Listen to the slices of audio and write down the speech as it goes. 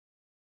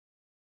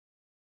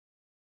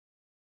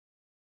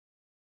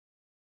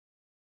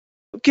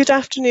Good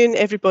afternoon,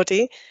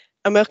 everybody,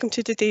 and welcome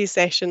to today's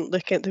session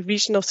looking at the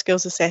Regional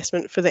Skills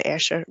Assessment for the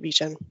Ayrshire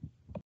region.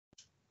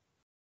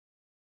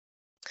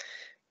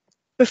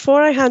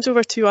 Before I hand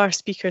over to our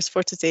speakers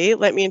for today,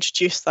 let me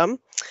introduce them.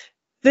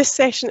 This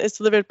session is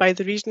delivered by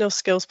the Regional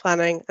Skills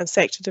Planning and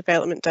Sector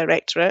Development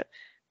Directorate,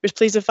 which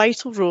plays a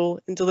vital role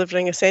in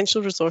delivering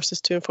essential resources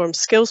to inform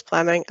skills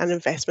planning and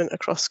investment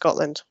across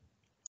Scotland.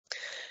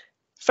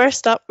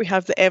 First up, we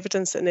have the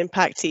Evidence and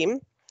Impact team.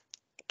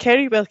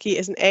 Kerry Wilkie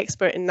is an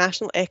expert in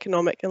national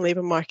economic and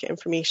labour market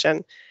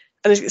information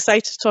and is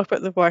excited to talk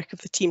about the work of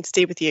the team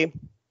today with you.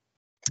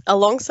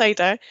 Alongside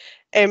her,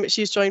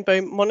 she's joined by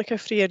Monica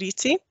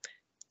Friariti,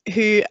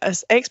 who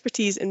has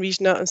expertise in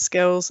regional and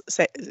sectoral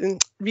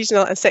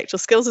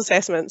skills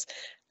assessments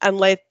and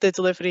led the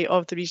delivery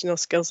of the regional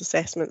skills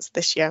assessments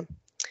this year.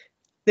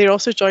 They're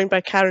also joined by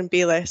Karen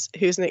Bayliss,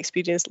 who is an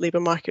experienced labour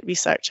market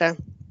researcher.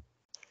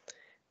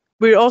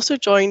 We're also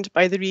joined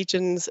by the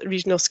region's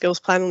regional skills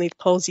planning lead,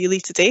 Paul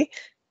Zealy, today.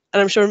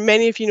 And I'm sure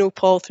many of you know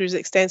Paul through his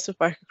extensive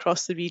work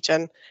across the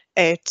region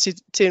to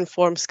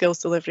inform skills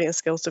delivery and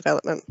skills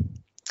development.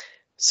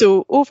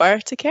 So over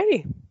to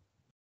Kerry.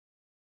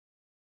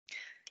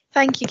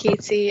 Thank you,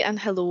 Katie, and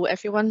hello,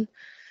 everyone.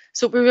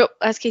 So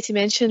as Katie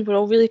mentioned, we're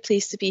all really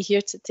pleased to be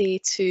here today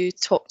to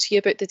talk to you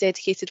about the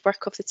dedicated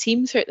work of the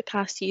team throughout the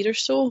past year or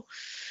so.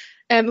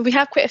 We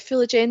have quite a full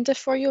agenda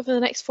for you over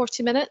the next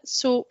 40 minutes.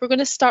 So we're going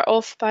to start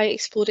off by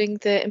exploring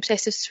the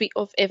impressive suite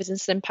of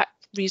evidence and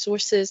impact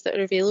resources that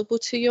are available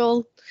to you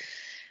all.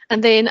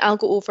 And then I'll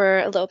go over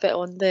a little bit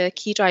on the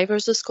key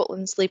drivers of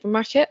Scotland's labour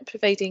market,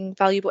 providing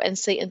valuable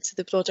insight into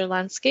the broader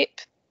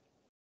landscape.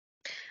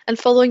 And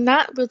following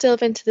that, we'll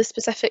delve into the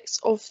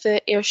specifics of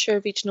the Ayrshire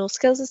Regional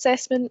Skills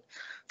Assessment,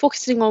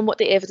 focusing on what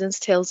the evidence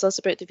tells us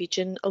about the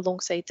region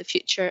alongside the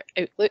future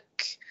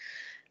outlook.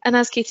 And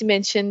as Katie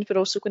mentioned, we're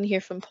also going to hear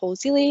from Paul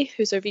Zealy,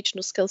 who's our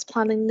Regional Skills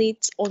Planning Lead,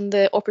 on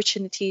the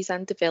opportunities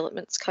and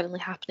developments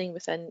currently happening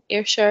within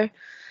Ayrshire.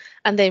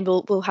 And then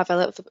we'll have a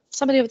little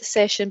summary of the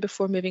session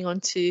before moving on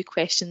to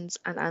questions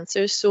and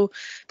answers. So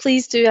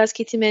please do, as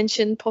Katie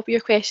mentioned, pop your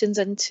questions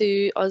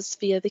into us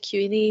via the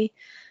Q&A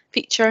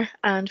feature,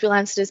 and we'll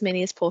answer as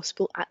many as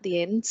possible at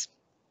the end.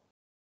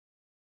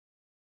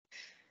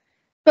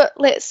 But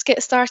let's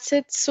get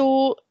started.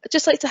 So I'd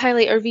just like to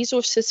highlight our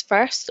resources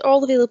first,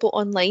 all available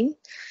online.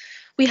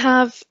 We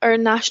have our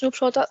national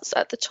products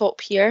at the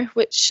top here,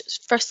 which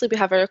firstly we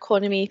have our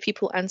Economy,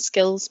 People and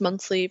Skills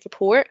monthly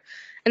report.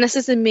 And this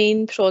is the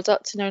main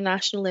product in our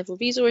national level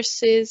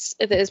resources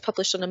that is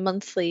published on a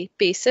monthly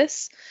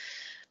basis.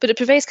 But it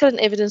provides current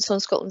evidence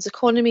on Scotland's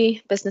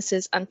economy,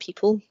 businesses and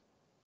people.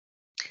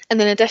 And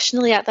then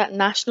additionally, at that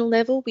national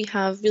level, we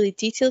have really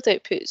detailed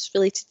outputs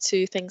related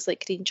to things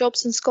like green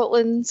jobs in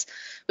Scotland,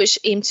 which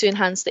aim to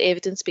enhance the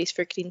evidence base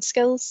for green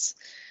skills.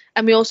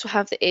 And we also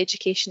have the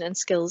Education and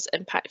Skills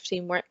Impact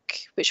Framework,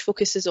 which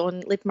focuses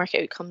on labour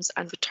market outcomes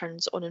and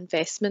returns on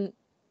investment.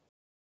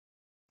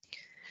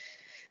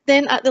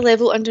 Then at the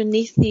level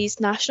underneath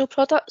these national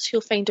products,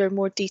 you'll find our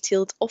more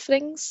detailed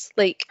offerings,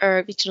 like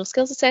our regional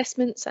skills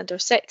assessments and our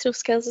sectoral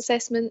skills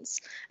assessments,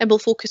 and we'll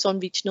focus on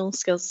regional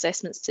skills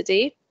assessments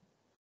today.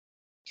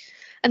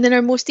 And then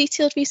our most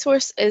detailed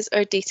resource is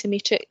our data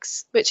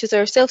matrix, which is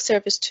our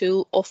self-service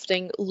tool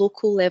offering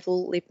local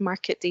level labour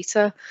market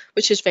data,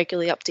 which is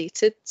regularly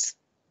updated.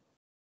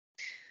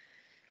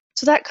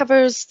 So that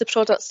covers the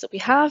products that we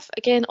have,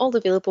 again, all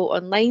available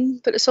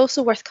online, but it's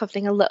also worth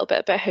covering a little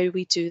bit about how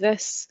we do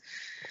this.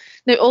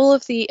 Now, all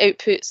of the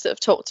outputs that I've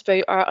talked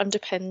about are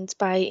underpinned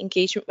by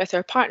engagement with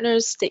our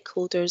partners,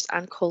 stakeholders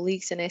and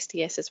colleagues in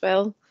SDS as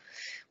well.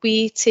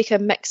 We take a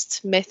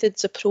mixed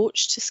methods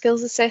approach to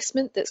skills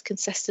assessment that's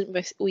consistent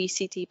with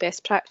OECD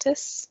best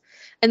practice.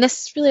 And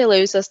this really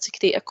allows us to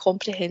create a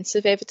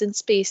comprehensive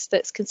evidence base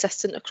that's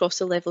consistent across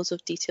the levels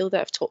of detail that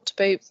I've talked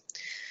about.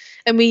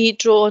 And we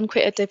draw on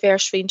quite a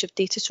diverse range of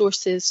data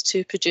sources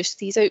to produce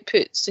these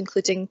outputs,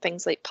 including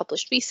things like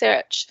published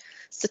research,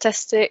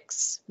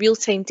 statistics,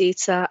 real-time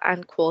data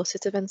and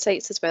qualitative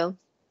insights as well.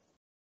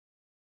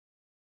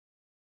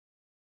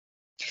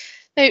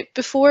 Now,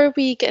 before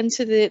we get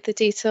into the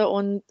data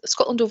on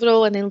Scotland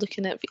overall and then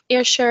looking at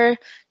Ayrshire,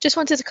 just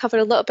wanted to cover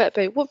a little bit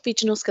about what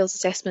regional skills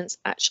assessments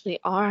actually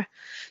are.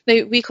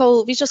 Now, we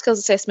call regional skills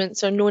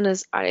assessments are known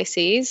as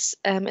RSAs,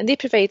 and they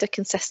provide a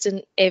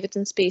consistent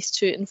evidence base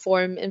to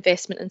inform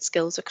investment in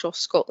skills across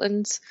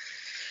Scotland.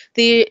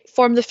 They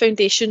form the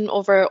foundation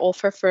of our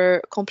offer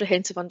for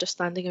comprehensive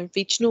understanding of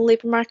regional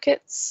labour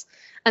markets,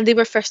 and they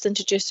were first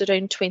introduced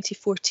around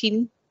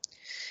 2014.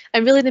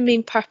 And really the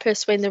main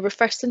purpose when they were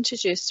first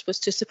introduced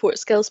was to support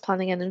skills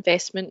planning and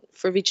investment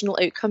for regional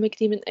outcome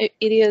agreement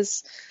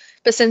areas.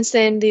 But since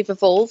then they've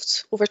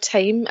evolved over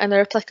time and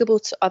are applicable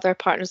to other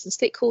partners and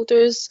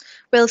stakeholders,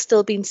 while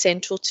still being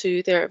central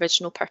to their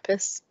original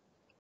purpose.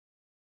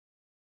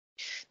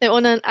 Now,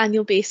 on an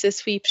annual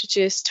basis, we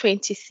produce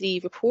 23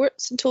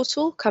 reports in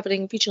total,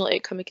 covering regional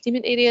outcome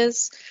agreement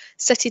areas,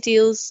 city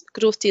deals,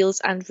 growth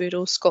deals and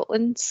rural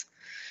Scotland.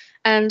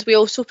 And we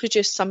also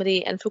produce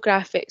summary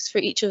infographics for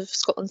each of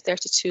Scotland's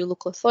 32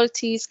 local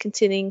authorities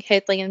containing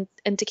headline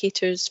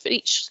indicators for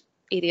each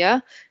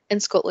area in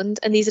Scotland,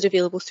 and these are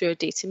available through our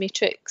data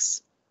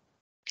matrix.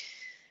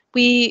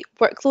 We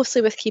work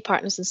closely with key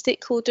partners and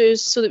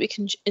stakeholders so that we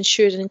can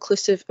ensure an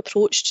inclusive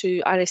approach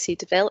to RSA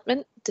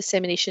development,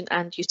 dissemination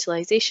and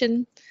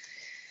utilisation.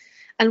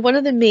 And one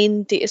of the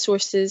main data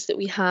sources that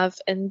we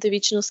have in the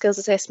regional skills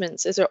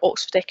assessments is our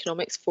Oxford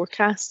Economics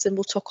forecasts, and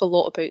we'll talk a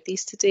lot about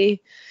these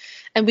today.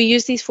 And we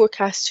use these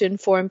forecasts to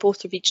inform both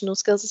the regional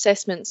skills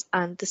assessments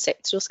and the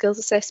sectoral skills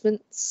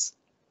assessments.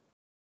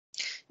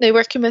 Now,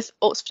 working with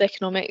Oxford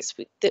Economics,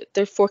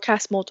 their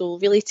forecast model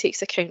really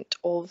takes account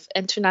of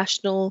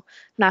international,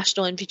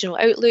 national and regional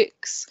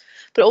outlooks,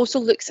 but also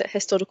looks at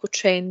historical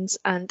trends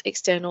and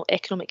external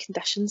economic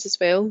conditions as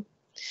well.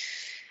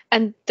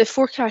 And the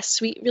forecast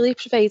suite really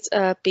provides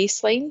a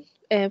baseline,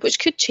 which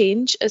could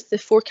change as the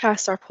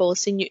forecasts are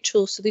policy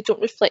neutral, so they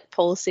don't reflect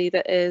policy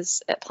that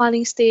is at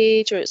planning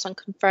stage or it's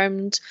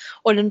unconfirmed,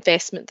 or an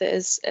investment that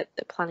is at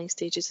the planning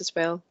stages as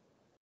well.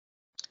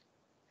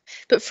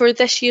 But for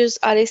this year's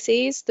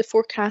RSAs, the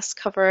forecasts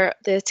cover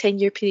the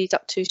 10-year period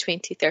up to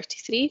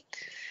 2033,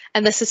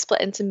 and this is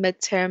split into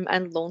mid-term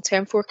and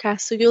long-term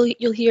forecasts. So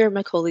you'll hear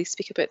my colleagues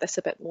speak about this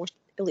a bit more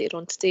later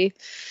on today.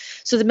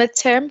 So the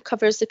mid-term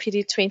covers the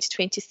period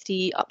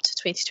 2023 up to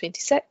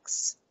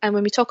 2026, and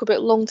when we talk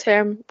about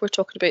long-term, we're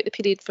talking about the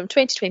period from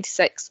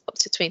 2026 up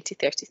to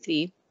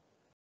 2033.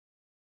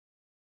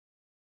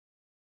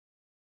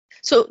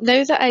 So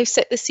now that I've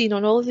set the scene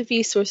on all of the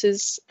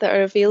resources that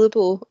are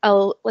available,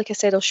 like I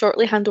said, I'll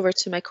shortly hand over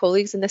to my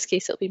colleagues. In this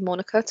case, it'll be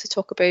Monica to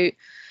talk about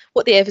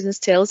what the evidence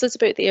tells us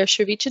about the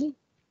Ayrshire region.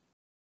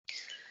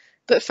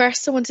 But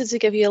first, I wanted to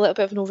give you a little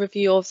bit of an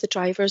overview of the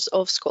drivers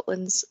of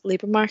Scotland's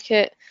labour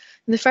market.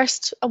 And the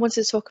first I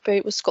wanted to talk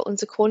about was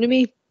Scotland's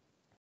economy.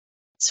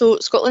 So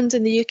Scotland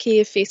and the UK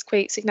have faced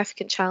quite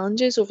significant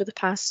challenges over the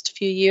past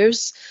few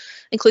years,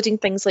 including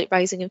things like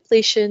rising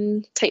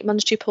inflation, tight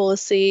monetary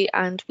policy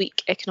and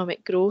weak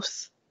economic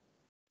growth.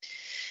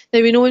 Now,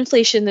 we know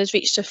inflation has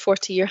reached a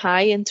 40-year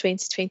high in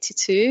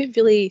 2022,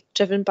 really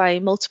driven by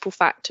multiple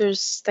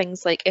factors,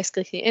 things like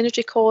escalating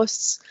energy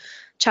costs,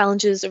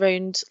 challenges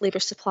around labour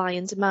supply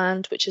and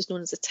demand, which is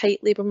known as a tight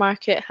labour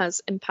market,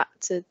 has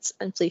impacted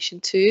inflation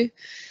too.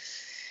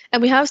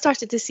 And we have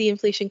started to see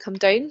inflation come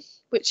down,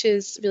 which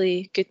is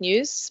really good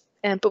news.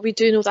 But we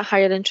do know that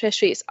higher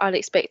interest rates are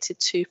expected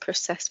to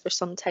persist for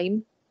some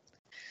time.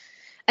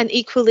 And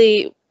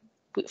equally,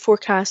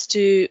 forecasts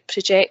do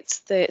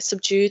project the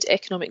subdued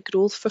economic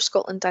growth for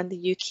Scotland and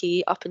the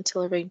UK up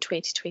until around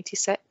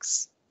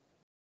 2026.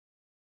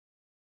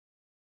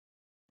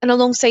 And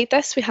alongside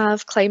this, we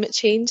have climate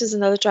change as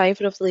another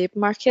driver of the labour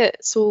market.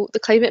 So the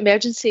climate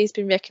emergency has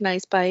been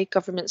recognised by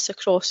governments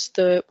across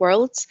the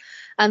world,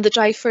 and the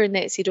drive for a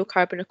net zero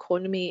carbon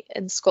economy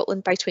in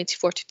Scotland by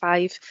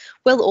 2045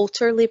 will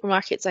alter labour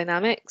market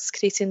dynamics,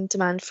 creating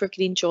demand for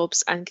green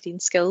jobs and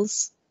green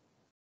skills.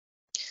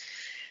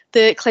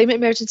 The Climate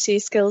Emergency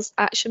Skills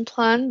Action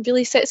Plan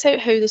really sets out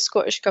how the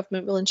Scottish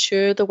Government will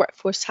ensure the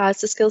workforce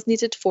has the skills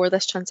needed for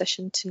this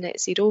transition to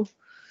net zero.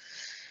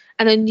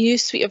 And a new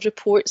suite of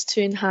reports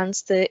to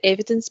enhance the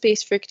evidence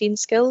base for green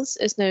skills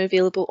is now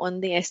available on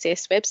the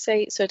SDS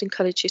website. So I'd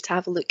encourage you to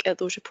have a look at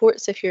those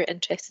reports if you're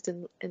interested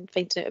in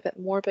finding out a bit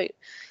more about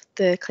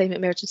the Climate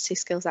Emergency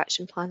Skills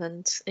Action Plan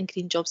and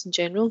green jobs in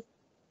general.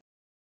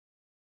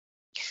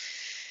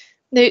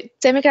 Now,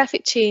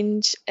 demographic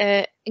change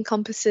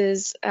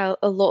encompasses a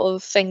lot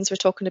of things. We're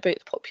talking about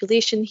the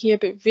population here,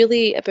 but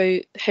really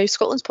about how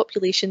Scotland's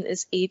population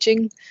is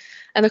ageing.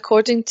 And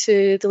according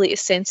to the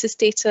latest census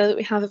data that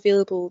we have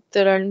available,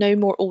 there are now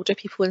more older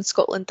people in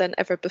Scotland than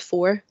ever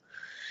before.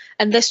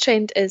 And this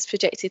trend is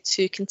projected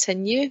to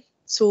continue.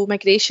 So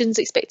migration is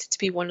expected to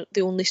be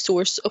the only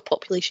source of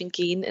population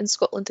gain in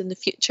Scotland in the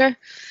future.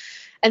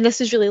 And this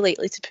is really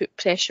likely to put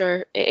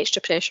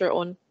extra pressure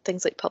on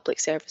things like public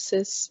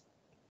services.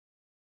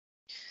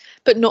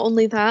 But not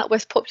only that,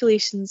 with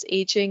populations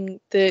ageing,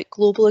 the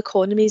global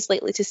economy is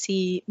likely to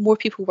see more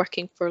people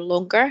working for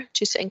longer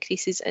due to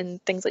increases in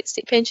things like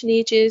state pension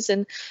ages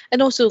and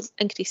also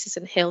increases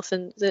in health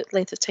and the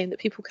length of time that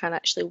people can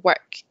actually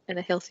work in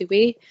a healthy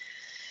way.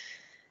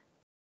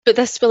 But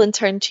this will in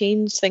turn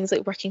change things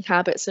like working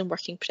habits and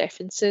working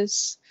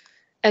preferences.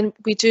 And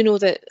we do know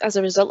that as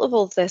a result of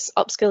all of this,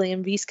 upskilling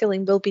and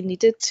reskilling will be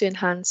needed to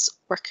enhance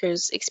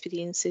workers'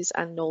 experiences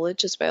and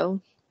knowledge as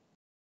well.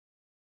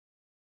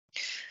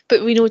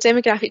 But we know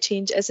demographic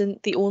change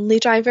isn't the only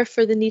driver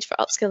for the need for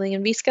upskilling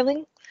and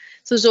reskilling.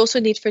 So there's also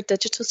a need for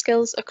digital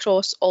skills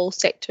across all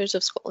sectors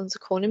of Scotland's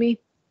economy.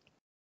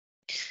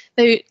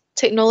 Now,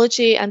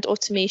 technology and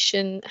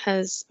automation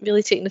has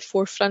really taken the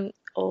forefront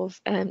of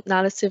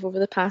narrative over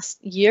the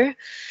past year.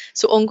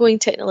 So ongoing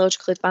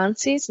technological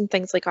advances and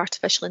things like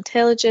artificial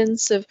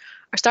intelligence are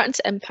starting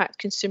to impact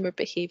consumer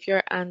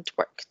behaviour and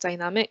work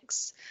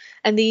dynamics.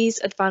 And these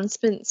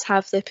advancements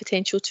have the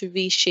potential to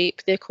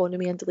reshape the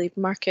economy and the labour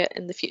market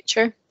in the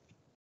future.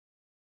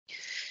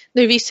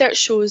 Now, research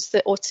shows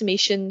that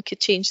automation could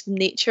change the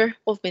nature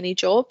of many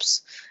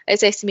jobs.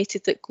 It's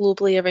estimated that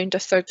globally around a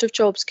third of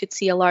jobs could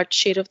see a large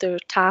share of their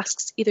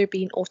tasks either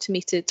being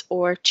automated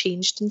or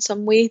changed in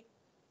some way.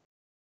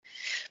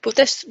 But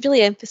this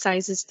really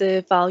emphasises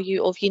the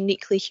value of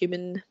uniquely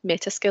human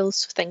meta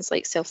skills, things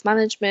like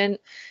self-management,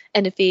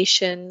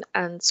 innovation,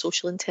 and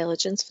social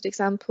intelligence, for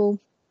example.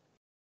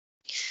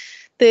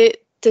 The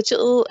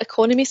Digital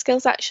Economy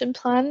Skills Action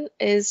Plan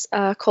is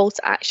a call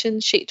to action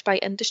shaped by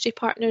industry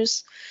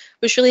partners,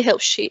 which really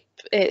helps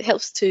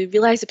to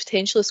realise the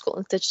potential of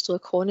Scotland's digital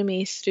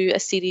economy through a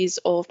series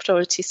of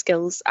priority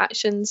skills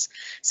actions.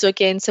 So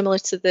again, similar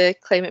to the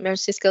Climate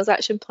Emergency Skills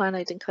Action Plan,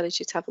 I'd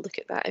encourage you to have a look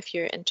at that if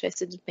you're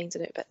interested in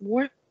finding out a bit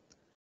more.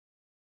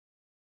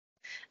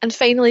 And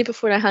finally,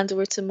 before I hand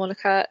over to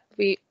Monica,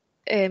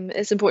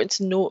 it's important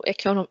to note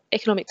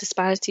economic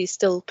disparities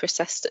still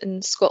persist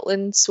in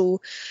Scotland. So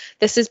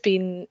this has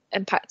been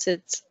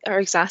impacted or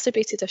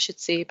exacerbated, I should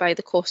say, by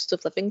the cost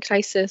of living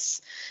crisis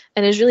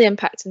and is really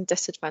impacting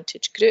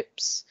disadvantaged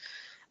groups.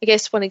 I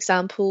guess one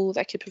example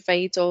that I could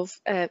provide of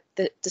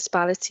the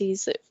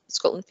disparities that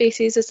Scotland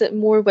faces is that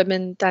more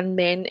women than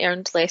men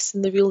earned less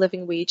than the real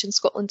living wage in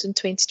Scotland in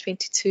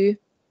 2022.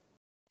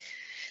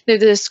 Now,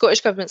 the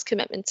Scottish Government's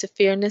commitment to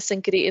fairness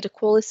and greater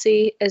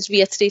equality is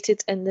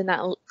reiterated in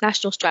the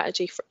National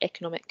Strategy for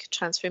Economic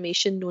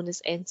Transformation, known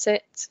as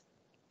NSET.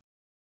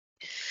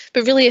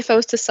 But really, if I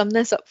was to sum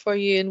this up for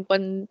you in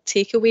one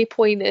takeaway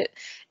point,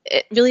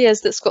 it really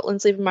is that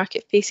Scotland's labour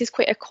market faces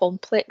quite a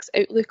complex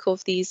outlook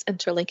of these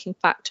interlinking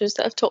factors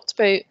that I've talked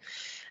about.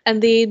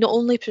 And they not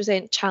only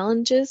present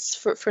challenges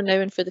for now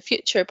and for the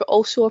future, but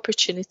also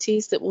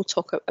opportunities that we'll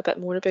talk a bit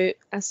more about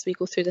as we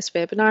go through this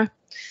webinar.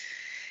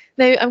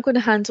 Now I'm going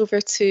to hand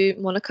over to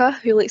Monica,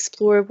 who will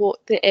explore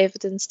what the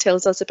evidence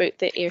tells us about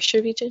the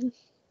Ayrshire region.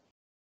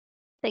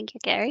 Thank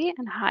you, Gary,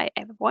 and hi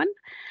everyone.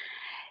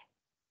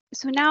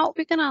 So now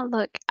we're going to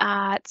look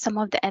at some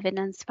of the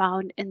evidence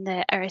found in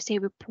the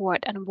RSA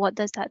report and what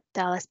does that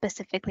tell us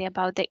specifically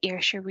about the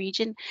Ayrshire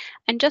region.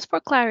 And just for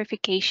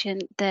clarification,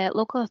 the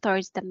local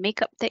authorities that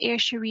make up the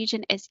Ayrshire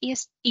region is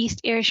East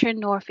Ayrshire,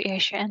 North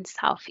Ayrshire and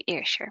South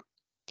Ayrshire.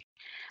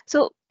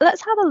 So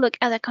let's have a look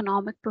at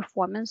economic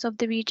performance of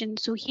the region.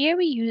 So here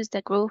we use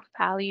the gross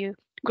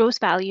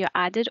value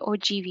added, or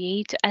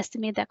GVA, to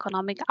estimate the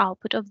economic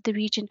output of the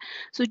region.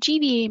 So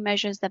GVA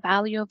measures the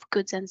value of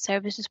goods and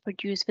services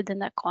produced within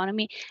the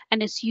economy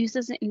and is used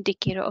as an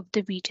indicator of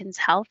the region's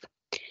health.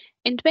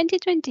 In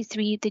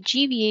 2023, the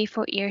GVA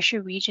for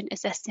Ayrshire region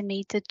is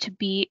estimated to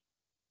be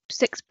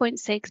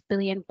 £6.6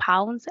 billion,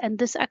 and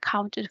this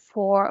accounted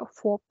for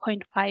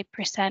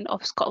 4.5%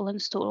 of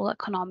Scotland's total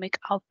economic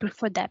output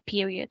for that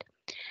period.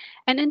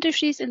 And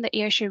industries in the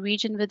Ayrshire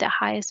region with the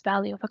highest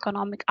value of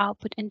economic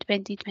output in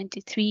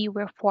 2023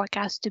 were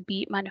forecast to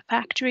be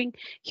manufacturing,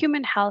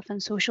 human health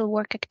and social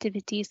work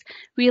activities,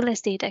 real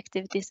estate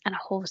activities, and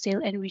wholesale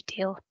and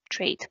retail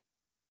trade.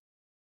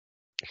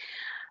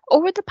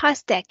 Over the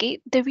past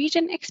decade, the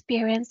region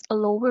experienced a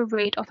lower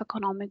rate of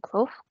economic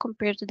growth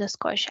compared to the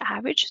Scottish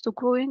average, so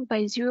growing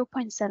by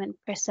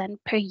 0.7%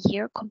 per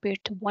year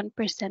compared to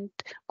 1%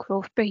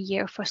 growth per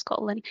year for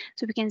Scotland.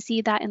 So we can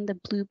see that in the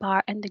blue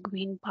bar and the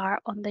green bar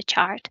on the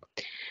chart.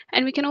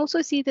 And we can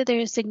also see that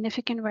there are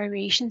significant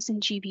variations in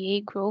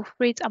GVA growth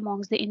rates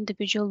amongst the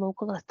individual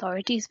local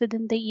authorities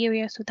within the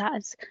area. So that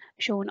is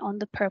shown on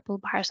the purple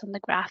bars on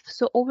the graph.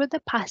 So over the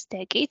past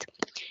decade,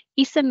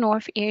 East and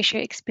North Ayrshire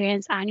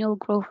experienced annual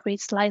growth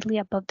rates slightly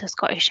above the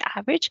Scottish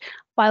average,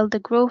 while the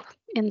growth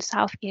in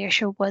South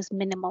Ayrshire was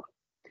minimal.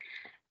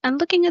 And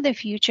looking at the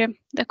future,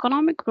 the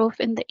economic growth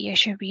in the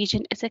Ayrshire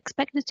region is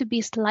expected to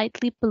be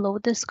slightly below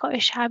the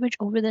Scottish average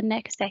over the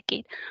next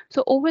decade.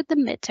 So over the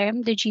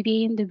midterm, the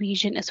GVA in the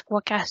region is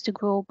forecast to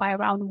grow by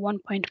around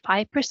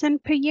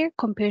 1.5% per year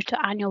compared to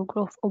annual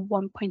growth of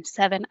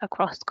 1.7%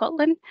 across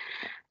Scotland.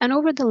 And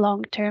over the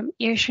long term,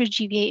 Ayrshire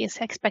GVA is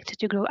expected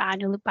to grow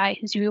annually by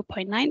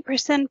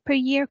 0.9% per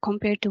year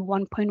compared to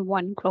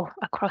 1.1% growth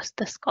across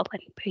the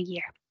Scotland per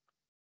year.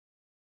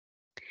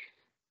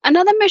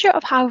 Another measure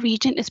of how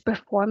region is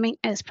performing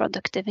is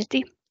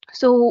productivity.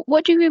 So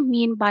what do we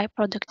mean by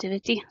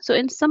productivity? So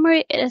in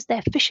summary, it is the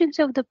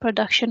efficiency of the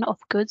production of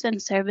goods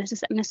and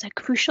services and is a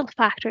crucial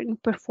factor in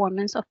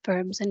performance of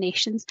firms and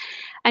nations.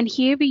 And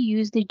here we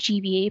use the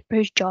GVA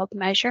per job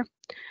measure.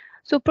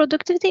 So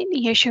productivity in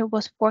Ayrshire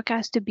was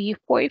forecast to be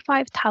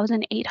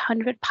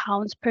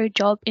 £45,800 per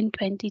job in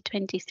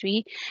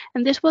 2023,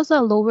 and this was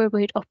a lower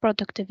rate of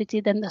productivity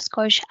than the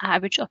Scottish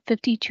average of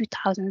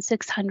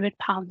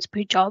 £52,600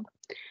 per job.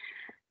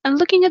 And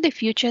looking at the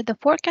future, the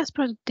forecast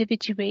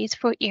productivity rates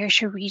for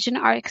Ayrshire region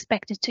are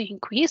expected to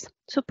increase.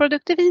 So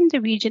productivity in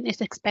the region is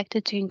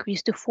expected to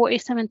increase to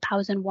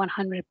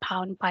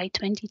 £47,100 by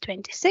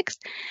 2026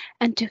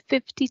 and to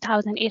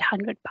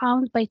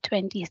 £50,800 by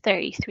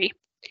 2033.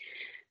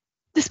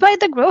 Despite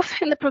the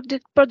growth in the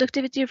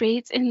productivity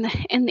rates in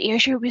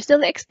Ayrshire, we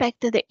still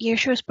expect that the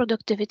Ayrshire's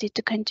productivity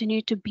to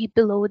continue to be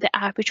below the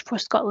average for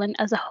Scotland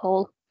as a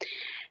whole.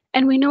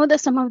 And we know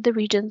that some of the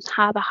regions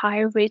have a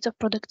higher rate of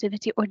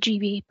productivity or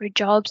GVA per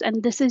jobs,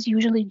 and this is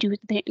usually due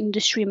to the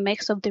industry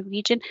mix of the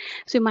region.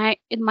 So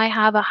it might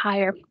have a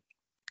higher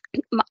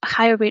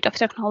rate of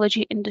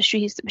technology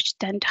industries, which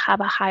tend to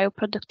have a higher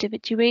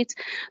productivity rates.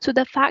 So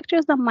the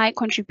factors that might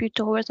contribute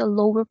towards a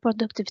lower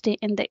productivity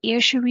in the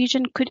Ayrshire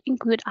region could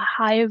include a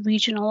higher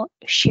regional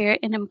share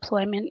in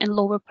employment in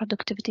lower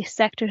productivity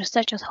sectors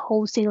such as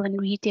wholesale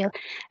and retail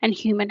and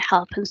human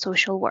health and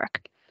social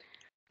work.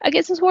 I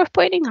guess it's worth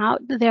pointing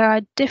out that there are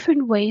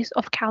different ways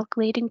of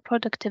calculating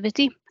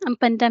productivity, and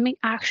pandemic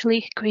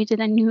actually created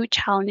a new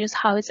challenge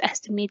how it's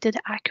estimated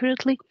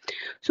accurately.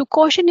 So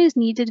caution is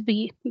needed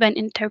when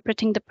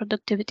interpreting the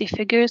productivity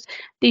figures.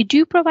 They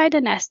do provide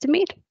an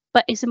estimate,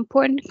 but it's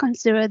important to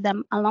consider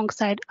them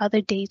alongside other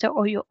data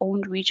or your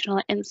own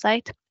regional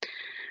insight.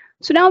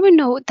 So now we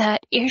know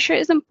that Ayrshire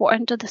is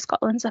important to the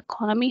Scotland's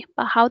economy,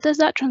 but how does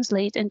that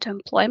translate into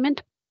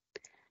employment?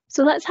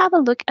 So let's have a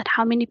look at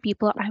how many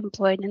people are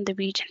employed in the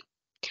region.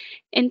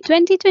 In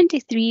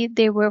 2023,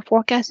 there were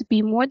forecast to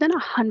be more than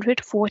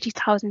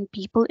 140,000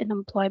 people in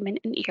employment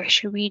in the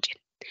Ayrshire region,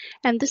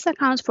 and this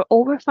accounts for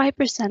over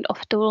 5%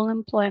 of total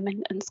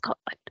employment in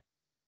Scotland.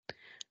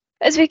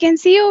 As we can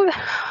see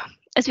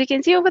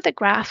over the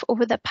graph,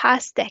 over the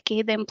past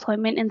decade, the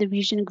employment in the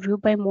region grew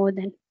by more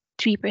than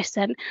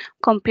 3%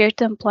 compared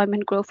to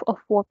employment growth of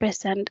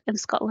 4% in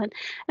Scotland.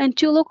 And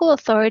two local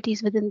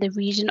authorities within the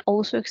region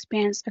also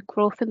experienced a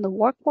growth in the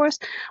workforce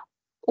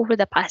over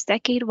the past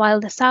decade, while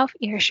the South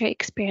Ayrshire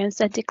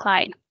experienced a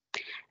decline.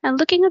 And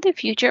looking at the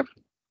future,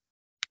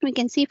 we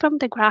can see from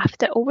the graph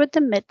that over the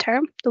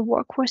midterm, the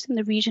workforce in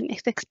the region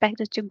is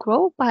expected to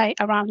grow by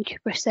around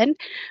 2%,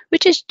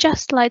 which is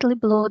just slightly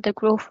below the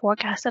growth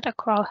forecasted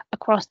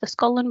across the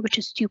Scotland, which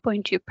is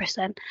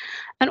 2.2%.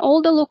 And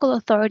all the local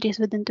authorities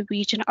within the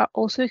region are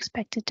also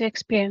expected to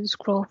experience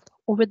growth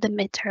over the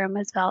midterm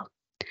as well.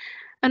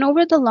 And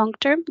over the long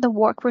term, the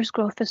workforce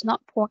growth is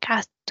not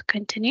forecast to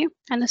continue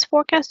and is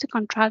forecast to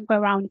contract by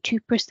around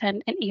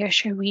 2% in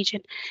Ayrshire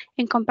region.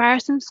 In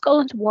comparison,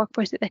 Scotland's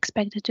workforce is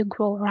expected to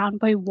grow around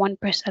by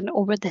 1%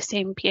 over the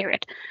same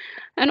period.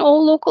 And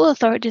all local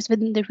authorities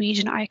within the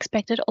region are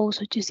expected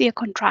also to see a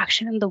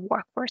contraction in the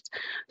workforce.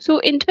 So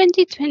in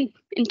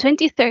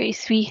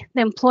 2033,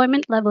 the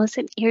employment levels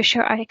in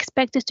Ayrshire are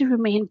expected to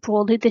remain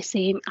broadly the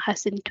same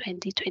as in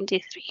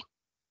 2023.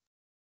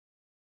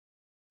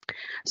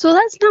 So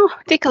let's now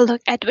take a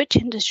look at which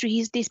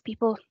industries these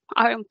people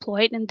are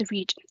employed in the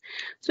region.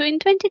 So in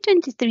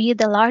 2023,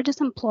 the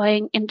largest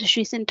employing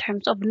industries in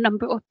terms of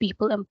number of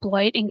people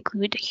employed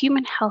include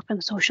human health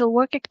and social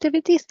work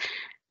activities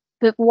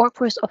with a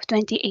workforce of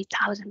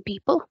 28,000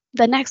 people.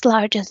 The next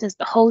largest is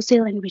the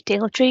wholesale and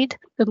retail trade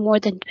with more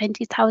than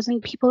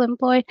 20,000 people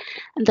employed.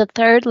 And the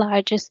third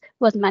largest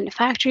was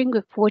manufacturing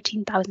with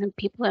 14,000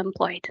 people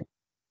employed.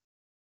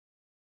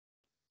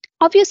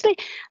 Obviously,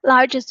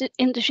 large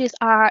industries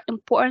are an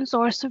important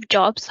source of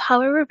jobs.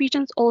 However,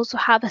 regions also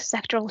have a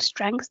sectoral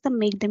strengths that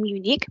make them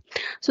unique.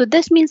 So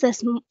this means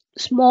that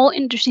small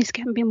industries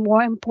can be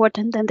more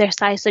important than their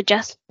size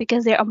suggests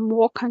because they are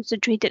more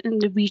concentrated in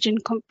the region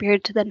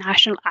compared to the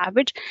national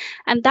average.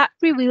 And that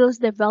reveals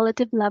the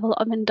relative level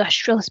of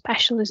industrial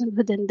specialism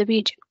within the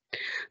region.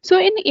 So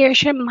in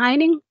Ayrshire,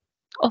 mining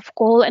of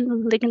coal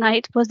and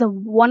lignite was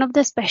one of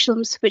the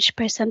specialisms which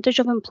percentage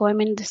of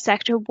employment in the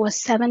sector was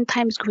 7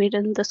 times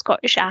greater than the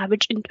Scottish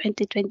average in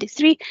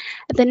 2023.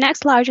 The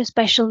next largest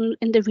specialism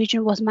in the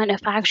region was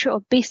manufacture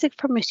of basic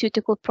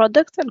pharmaceutical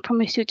products and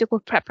pharmaceutical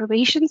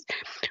preparations,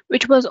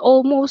 which was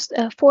almost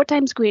 4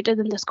 times greater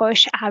than the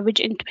Scottish average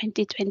in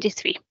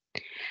 2023.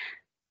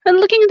 And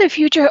looking at the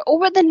future,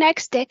 over the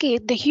next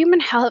decade, the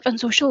human health and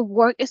social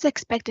work is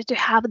expected to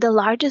have the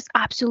largest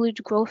absolute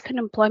growth in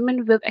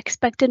employment, with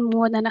expected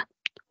more than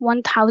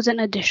 1,000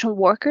 additional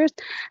workers,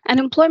 and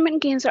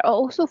employment gains are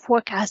also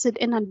forecasted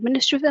in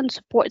administrative and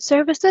support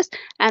services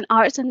and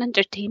arts and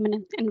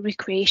entertainment and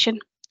recreation.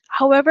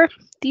 However,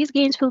 these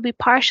gains will be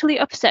partially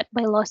offset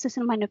by losses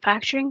in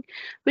manufacturing,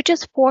 which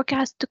is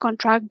forecast to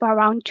contract by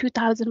around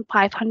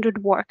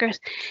 2,500 workers.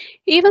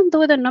 Even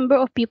though the number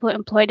of people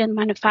employed in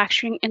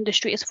manufacturing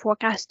industry is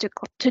forecast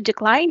to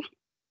decline,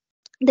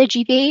 the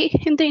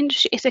GVA in the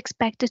industry is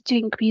expected to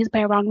increase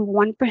by around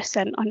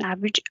 1% on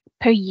average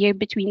per year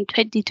between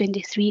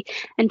 2023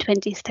 and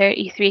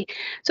 2033.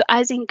 So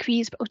as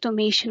increased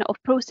automation of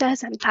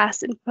process and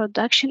tasks in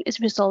production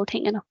is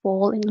resulting in a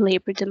fall in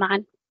labor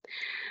demand.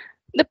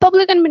 The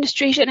public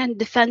administration and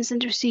defense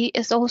industry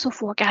is also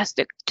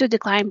forecast to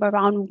decline by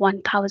around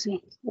 1,000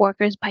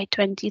 workers by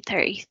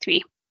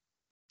 2033.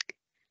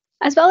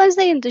 As well as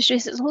the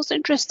industries, it's also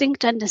interesting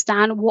to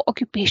understand what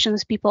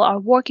occupations people are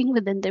working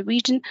within the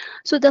region.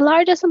 So the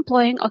largest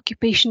employing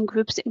occupation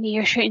groups in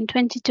Ayrshire in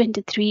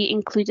 2023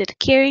 included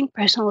caring,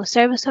 personal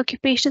service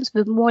occupations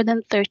with more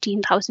than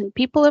 13,000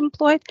 people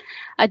employed,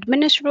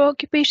 administrative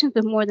occupations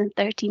with more than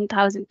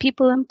 13,000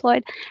 people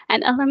employed,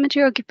 and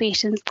elementary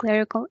occupations,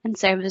 clerical and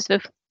service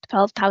with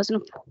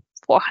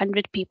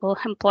 12,400 people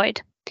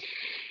employed.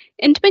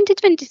 In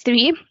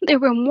 2023, there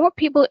were more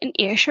people in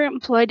Ayrshire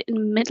employed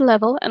in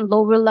mid-level and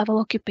lower-level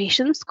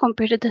occupations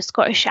compared to the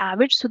Scottish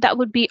average. So that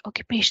would be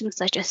occupations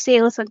such as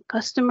sales and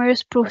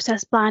customers,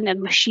 process plant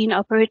and machine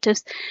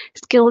operatives,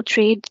 skilled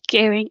trade,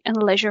 caring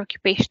and leisure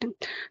occupation.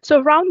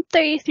 So around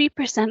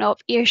 33% of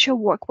Ayrshire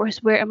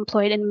workforce were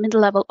employed in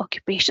mid-level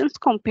occupations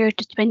compared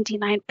to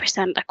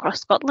 29%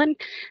 across Scotland,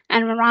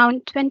 and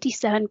around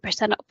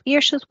 27% of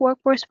Ayrshire's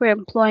workforce were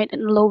employed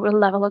in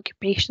lower-level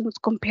occupations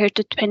compared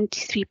to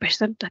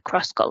 23% across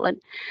Scotland,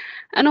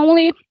 and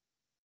only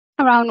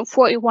around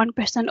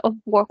 41% of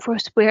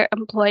workforce were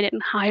employed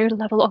in higher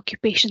level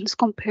occupations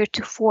compared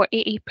to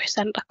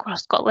 48%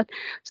 across Scotland.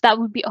 So that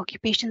would be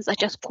occupations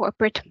such as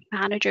corporate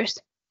managers.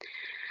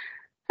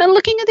 And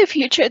looking at the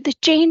future, the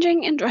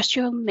changing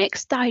industrial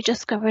mix that I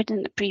just covered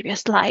in the previous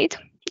slide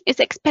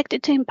is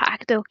expected to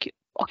impact the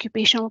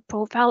occupational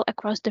profile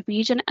across the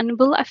region and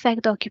will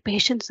affect the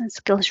occupations and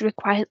skills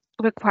required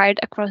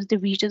across the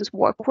region's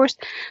workforce.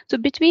 So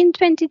between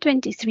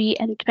 2023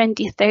 and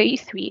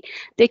 2033,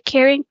 the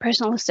caring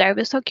personal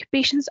service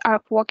occupations are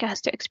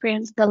forecast to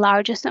experience the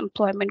largest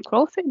employment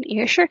growth in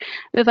Ayrshire,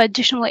 with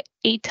additionally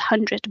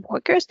 800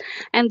 workers,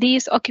 and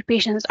these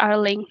occupations are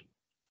linked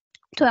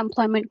to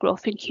employment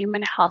growth in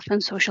human health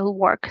and social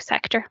work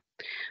sector.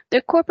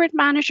 The corporate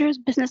managers,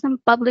 business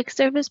and public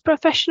service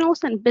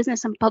professionals, and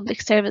business and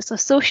public service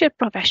associate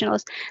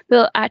professionals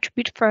will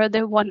attribute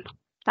further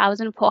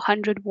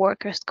 1,400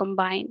 workers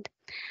combined.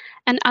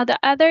 And at the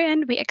other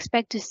end, we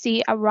expect to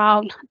see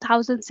around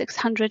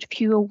 1,600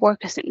 fewer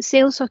workers in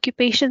sales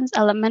occupations,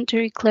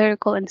 elementary,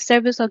 clerical and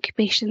service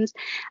occupations,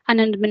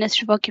 and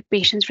administrative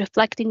occupations,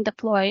 reflecting the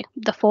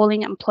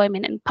falling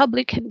employment in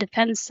public and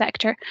defence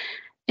sector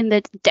in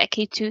the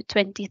decade to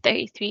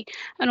 2033,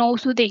 and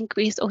also the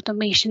increased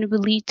automation will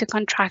lead to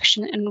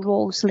contraction in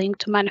roles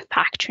linked to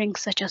manufacturing,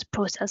 such as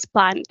process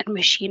plant and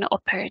machine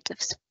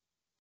operatives.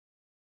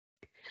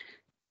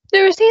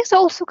 The results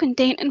also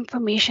contain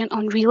information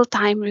on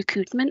real-time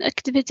recruitment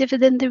activity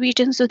within the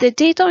region. So the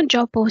data on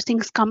job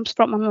postings comes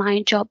from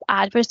online job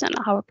adverts and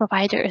our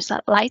provider is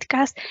at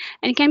Lightcast,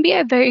 and can be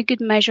a very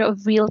good measure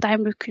of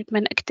real-time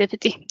recruitment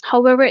activity.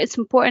 However, it's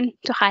important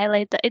to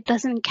highlight that it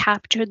doesn't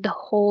capture the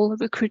whole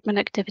recruitment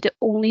activity,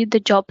 only the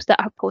jobs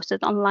that are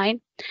posted online.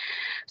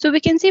 So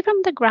we can see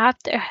from the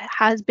graph there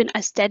has been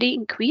a steady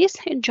increase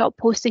in job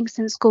postings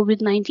since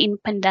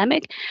COVID-19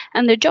 pandemic,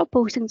 and the job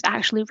postings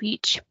actually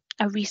reach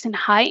a recent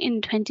high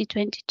in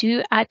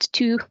 2022 at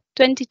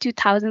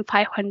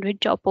 22,500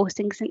 job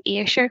postings in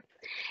Ayrshire.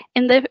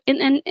 In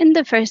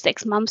the first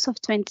 6 months of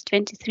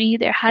 2023,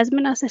 there has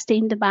been a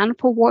sustained demand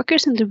for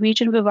workers in the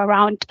region with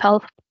around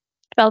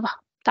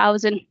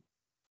 12,000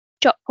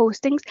 job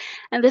postings,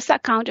 and this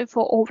accounted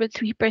for over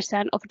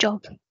 3% of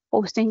job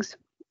postings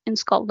in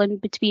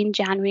Scotland between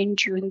January and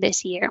June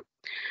this year.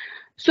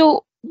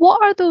 So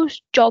what are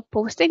those job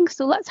postings?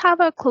 So let's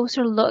have a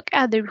closer look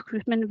at the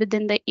recruitment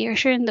within the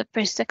Ayrshire in the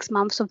first 6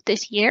 months of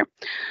this year.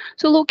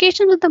 So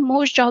locations with the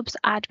most jobs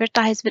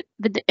advertised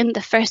in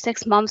the first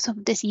 6 months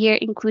of this year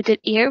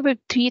included Ayr with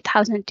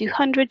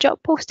 3,200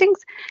 job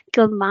postings,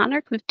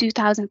 Kilmarnock with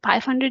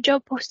 2,500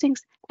 job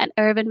postings, and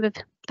Irvine with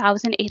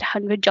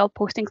 1,800 job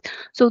postings.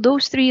 So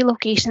those three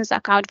locations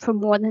account for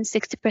more than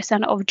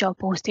 60% of job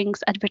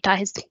postings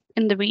advertised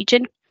in the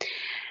region.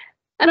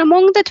 And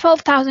among the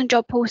 12,000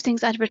 job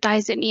postings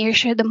advertised in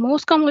Ayrshire, the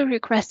most commonly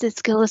requested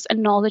skills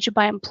and knowledge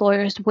by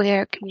employers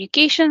were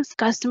communications,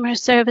 customer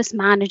service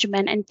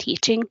management, and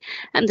teaching.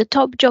 And the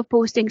top job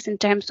postings in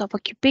terms of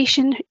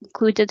occupation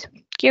included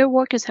care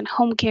workers and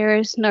home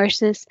carers,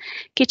 nurses,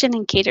 kitchen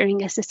and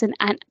catering assistant,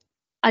 and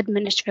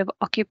administrative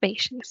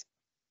occupations.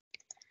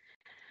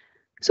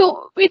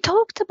 So we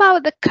talked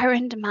about the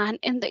current demand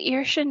in the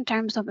Ayrshire in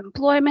terms of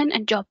employment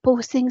and job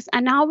postings,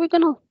 and now we're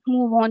going to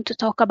move on to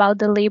talk about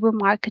the labour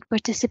market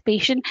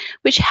participation,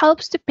 which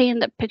helps to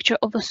paint the picture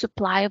of a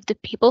supply of the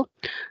people.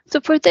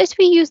 So for this,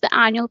 we use the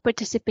annual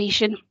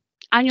population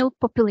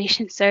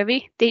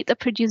survey data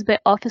produced by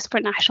Office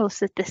for National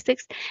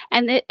Statistics,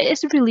 and it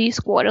is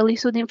released quarterly.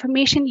 So the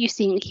information you're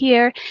seeing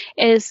here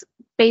is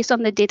based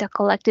on the data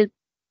collected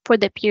for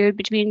the period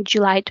between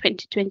July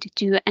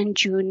 2022 and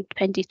June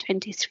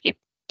 2023.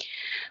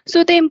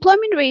 So the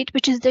employment rate,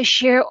 which is the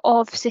share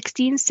of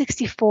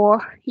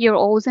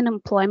 16-64-year-olds in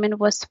employment,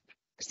 was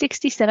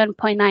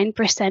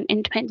 67.9%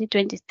 in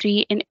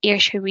 2023 in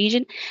Ayrshire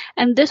region,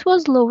 and this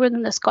was lower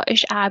than the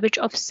Scottish average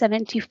of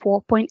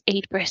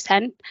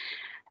 74.8%.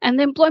 And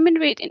the employment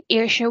rate in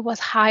Ayrshire was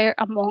higher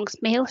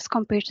amongst males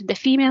compared to the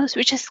females,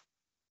 which is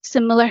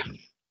similar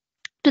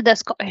to the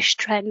Scottish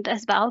trend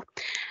as well.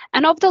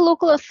 And of the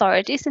local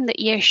authorities in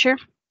the Ayrshire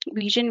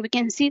region, we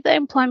can see the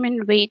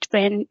employment rate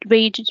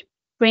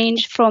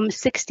ranged from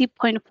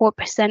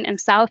 60.4% in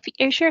South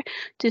Ayrshire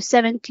to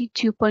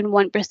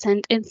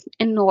 72.1%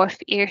 in North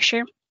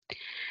Ayrshire.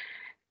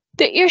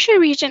 The Ayrshire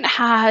region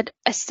had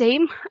a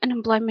same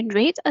unemployment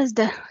rate as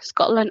the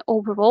Scotland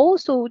overall,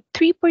 so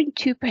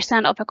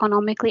 3.2% of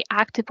economically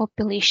active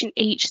population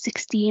aged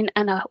 16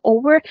 and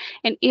over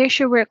in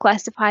Ayrshire were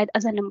classified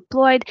as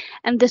unemployed,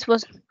 and this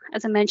was,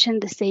 as I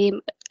mentioned, the same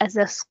as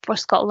this for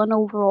Scotland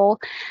overall.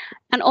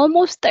 And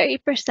almost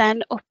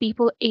 30% of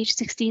people aged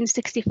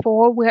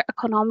 16-64 were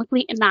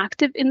economically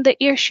inactive in the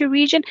Ayrshire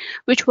region,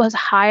 which was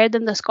higher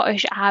than the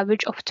Scottish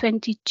average of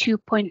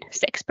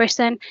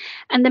 22.6%.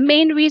 And the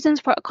main reasons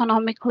for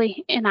economic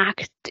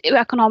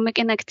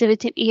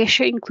inactivity in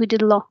Ayrshire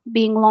included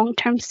being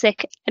long-term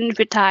sick and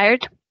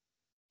retired.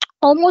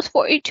 Almost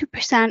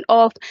 42%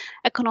 of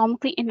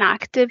economically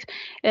inactive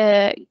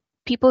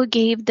people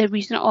gave the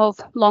reason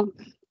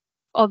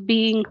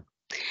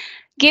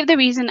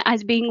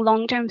as being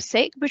long-term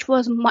sick, which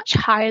was much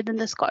higher than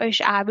the Scottish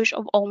average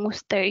of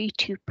almost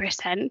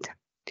 32%.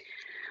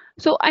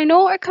 So I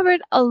know I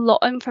covered a lot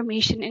of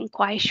information in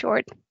quite a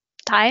short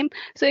time.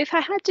 So if I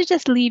had to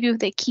just leave you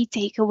with a key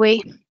takeaway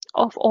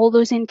of all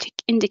those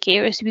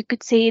indicators, we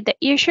could say that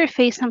Ayrshire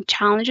faced some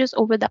challenges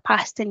over the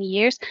past 10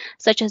 years,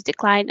 such as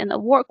decline in the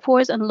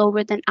workforce and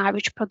lower than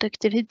average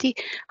productivity.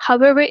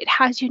 However, it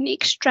has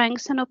unique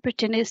strengths and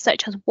opportunities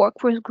such as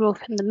workforce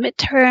growth in the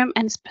midterm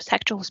and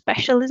sectoral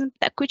specialism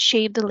that could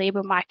shape the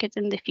labour market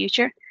in the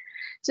future.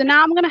 So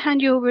now I'm going to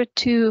hand you over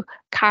to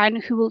Karen,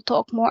 who will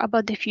talk more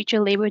about the future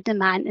labour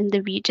demand in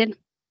the region.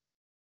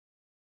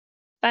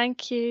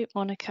 Thank you,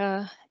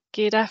 Monica.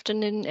 Good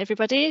afternoon,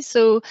 everybody.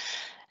 So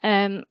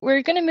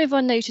we're going to move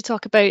on now to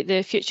talk about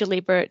the future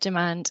labour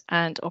demand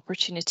and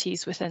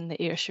opportunities within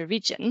the Ayrshire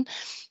region.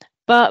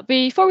 But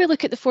before we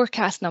look at the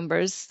forecast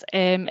numbers,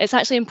 it's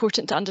actually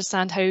important to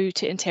understand how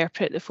to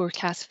interpret the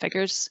forecast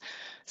figures.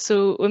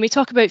 So when we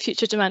talk about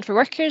future demand for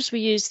workers, we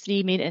use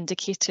three main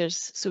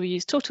indicators. So we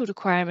use total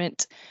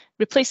requirement,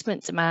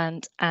 replacement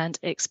demand, and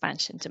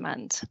expansion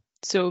demand.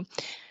 So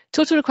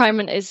total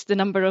requirement is the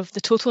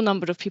total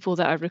number of people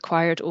that are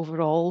required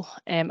overall,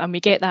 and we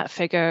get that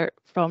figure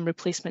from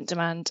replacement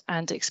demand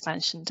and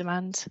expansion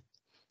demand.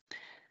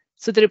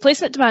 So the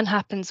replacement demand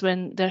happens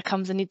when there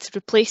comes a need to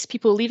replace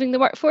people leaving the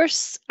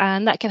workforce,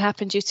 and that can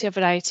happen due to a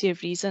variety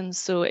of reasons.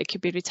 So it could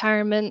be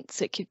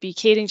retirement, it could be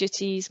caring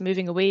duties,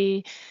 moving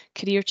away,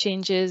 career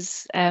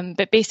changes,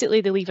 but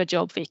basically they leave a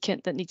job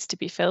vacant that needs to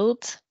be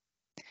filled.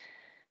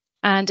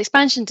 And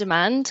expansion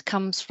demand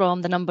comes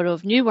from the number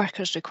of new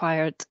workers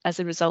required as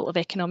a result of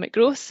economic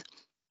growth.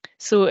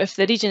 So if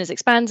the region is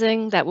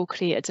expanding, that will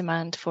create a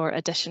demand for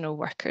additional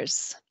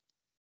workers.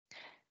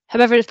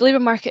 However, if the labour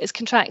market is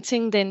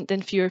contracting, then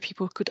fewer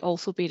people could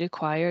also be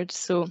required.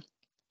 So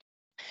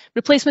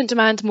replacement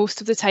demand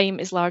most of the time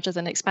is larger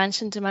than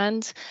expansion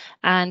demand,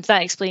 and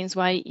that explains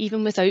why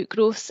even without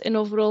growth in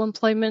overall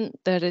employment,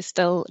 there is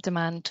still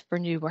demand for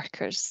new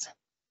workers.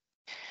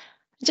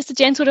 Just a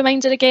gentle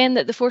reminder again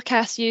that the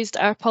forecasts used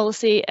are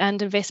policy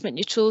and investment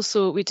neutral,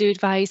 so we do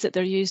advise that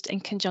they're used in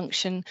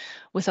conjunction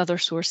with other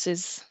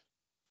sources.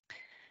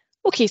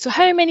 Okay, so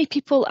how many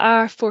people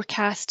are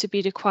forecast to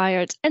be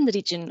required in the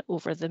region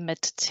over the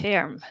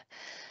mid-term?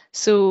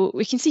 So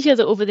we can see here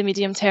that over the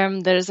medium term,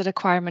 there is a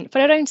requirement for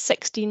around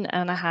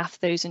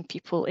 16,500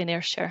 people in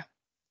Ayrshire.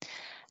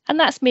 And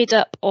that's made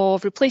up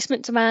of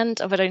replacement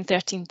demand of around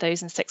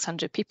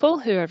 13,600 people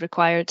who are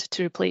required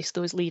to replace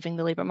those leaving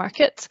the labour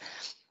market,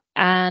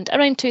 and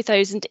around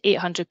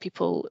 2,800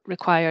 people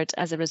required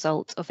as a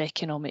result of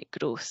economic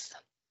growth.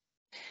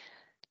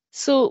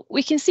 So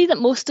we can see that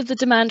most of the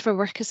demand for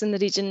workers in the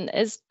region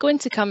is going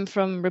to come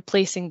from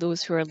replacing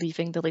those who are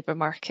leaving the labour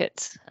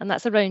market, and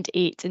that's around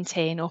 8 in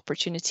 10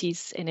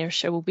 opportunities in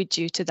Ayrshire will be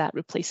due to that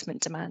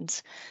replacement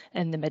demand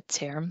in the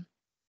mid-term.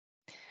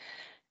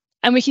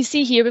 And we can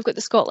see here, we've got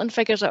the Scotland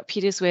figures up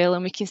here as well,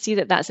 and we can see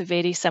that that's a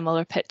very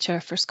similar picture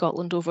for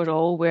Scotland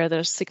overall, where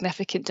there's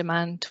significant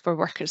demand for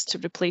workers to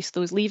replace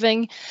those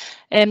leaving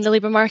the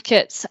labour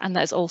market, and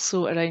that's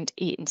also around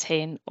 8 in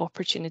 10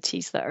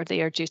 opportunities that are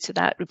there due to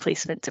that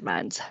replacement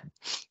demand.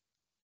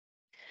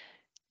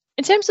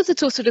 In terms of the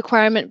total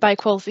requirement by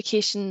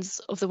qualifications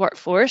of the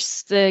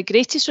workforce, the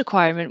greatest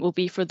requirement will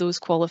be for those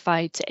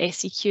qualified to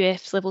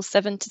SEQF levels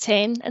 7 to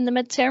 10 in the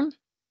mid-term.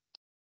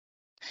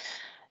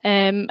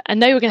 And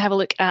now we're going to have a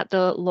look at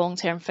the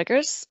long-term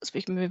figures. So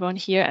we can move on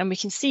here, and we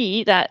can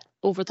see that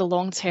over the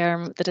long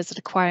term, there is a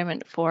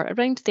requirement for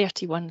around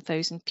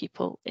 31,000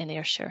 people in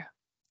Ayrshire.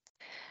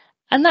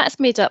 And that's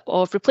made up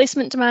of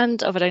replacement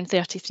demand of around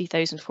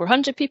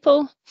 33,400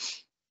 people.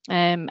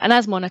 And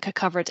as Monica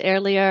covered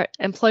earlier,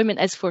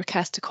 employment is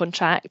forecast to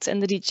contract in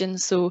the region,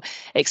 so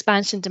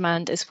expansion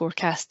demand is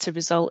forecast to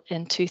result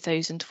in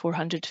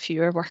 2,400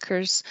 fewer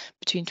workers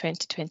between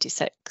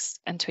 2026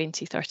 and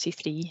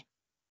 2033.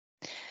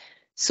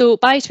 So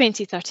by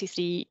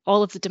 2033,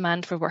 all of the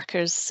demand for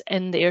workers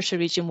in the Ayrshire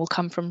region will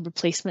come from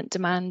replacement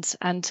demand,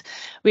 and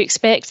we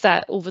expect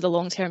that over the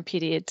long-term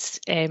period,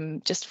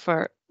 just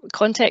for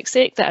context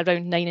sake, that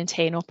around 9 in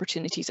 10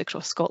 opportunities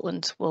across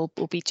Scotland will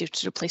be due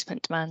to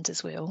replacement demand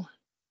as well.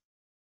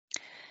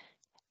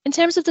 In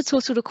terms of the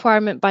total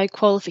requirement by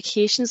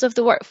qualifications of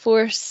the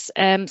workforce,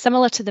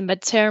 similar to the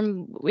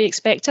mid-term, we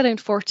expect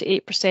around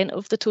 48%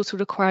 of the total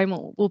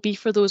requirement will be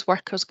for those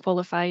workers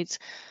qualified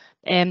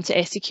to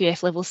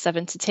SEQF levels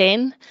 7 to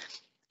 10,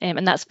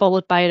 and that's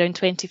followed by around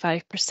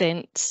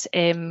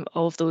 25%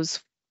 of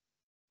those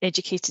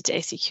educated to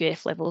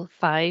SEQF level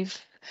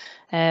 5.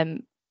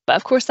 But But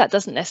of course, that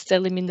doesn't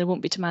necessarily mean there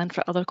won't be demand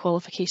for other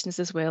qualifications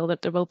as well,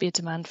 that there will be a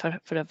demand for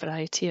a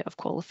variety of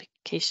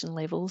qualification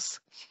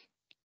levels.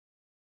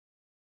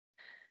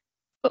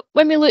 But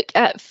when we look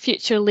at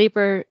future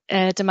labour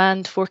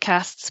demand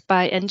forecasts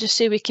by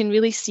industry, we can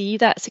really see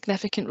that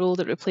significant role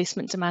that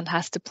replacement demand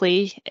has to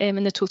play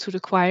in the total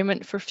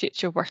requirement for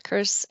future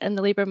workers in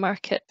the labour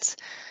market.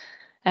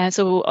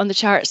 So on the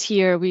charts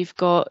here, we've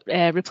got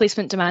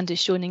replacement demand is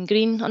shown in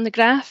green on the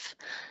graph,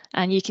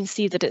 and you can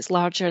see that it's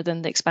larger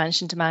than the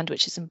expansion demand,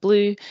 which is in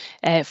blue,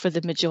 for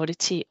the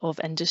majority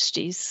of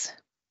industries.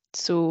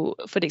 So,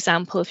 for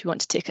example, if you want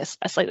to take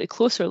a slightly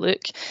closer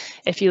look,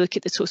 if you look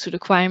at the total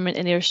requirement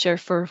in Ayrshire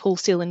for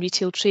wholesale and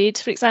retail trade,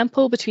 for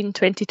example, between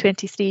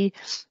 2023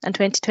 and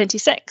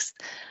 2026,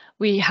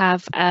 we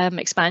have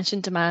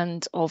expansion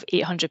demand of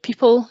 800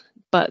 people,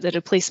 but the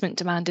replacement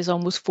demand is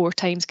almost 4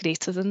 times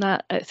greater than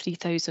that at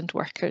 3,000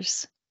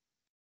 workers.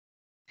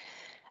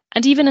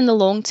 And even in the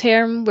long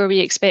term, where we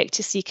expect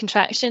to see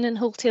contraction in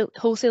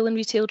wholesale and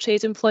retail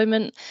trade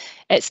employment,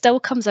 it still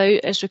comes out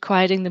as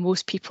requiring the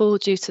most people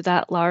due to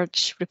that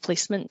large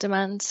replacement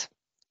demand.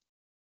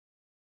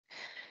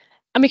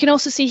 And we can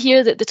also see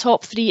here that the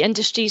top 3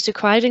 industries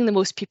requiring the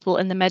most people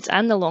in the mid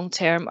and the long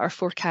term are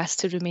forecast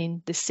to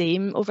remain the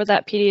same over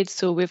that period.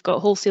 So we've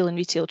got wholesale and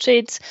retail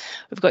trades,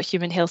 we've got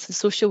human health and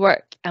social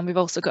work, and we've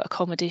also got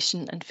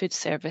accommodation and food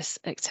service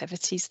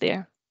activities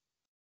there.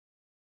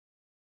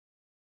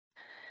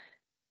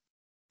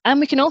 And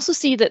we can also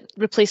see that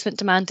replacement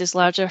demand is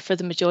larger for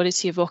the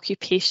majority of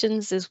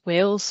occupations as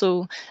well.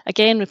 So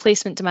again,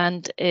 replacement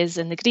demand is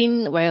in the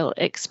green, while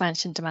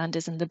expansion demand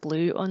is in the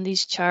blue on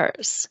these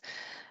charts.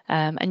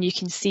 And you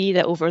can see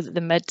that over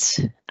the mid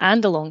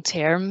and the long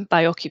term,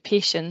 by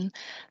occupation,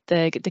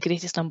 the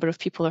greatest number of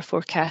people are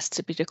forecast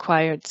to be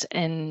required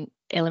in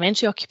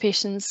elementary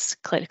occupations,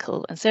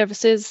 clerical and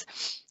services,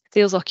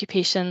 sales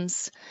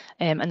occupations,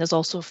 and there's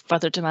also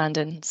further demand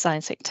in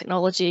science and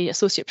technology,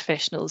 associate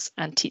professionals,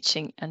 and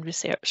teaching and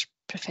research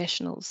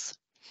professionals.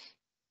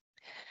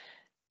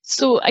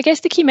 So I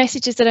guess the key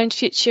messages around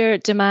future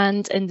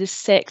demand in this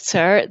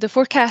sector, the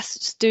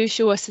forecasts do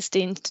show a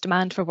sustained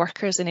demand for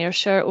workers in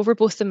Ayrshire over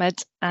both the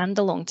mid and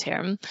the long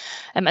term,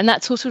 and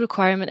that total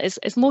requirement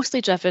is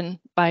mostly driven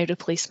by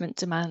replacement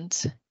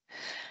demand.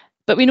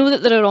 But we know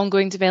that there are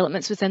ongoing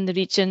developments within the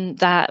region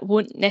that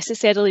won't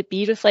necessarily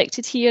be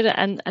reflected here,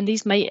 and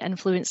these might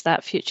influence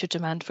that future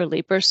demand for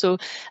labour. So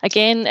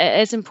again, it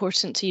is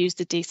important to use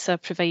the data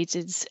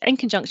provided in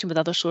conjunction with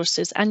other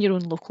sources and your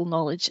own local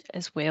knowledge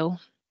as well.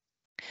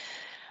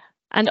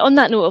 And on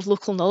that note of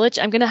local knowledge,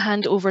 I'm going to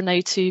hand over now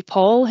to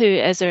Paul, who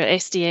is our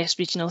SDS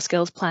Regional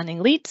Skills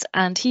Planning Lead,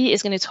 and he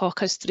is going to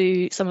talk us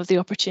through some of the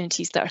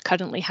opportunities that are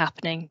currently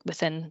happening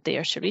within the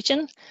Ayrshire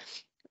region.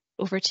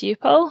 Over to you,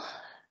 Paul.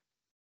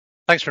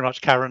 Thanks very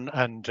much, Karen,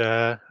 and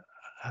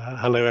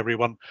hello,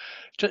 everyone.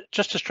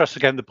 Just to stress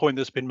again the point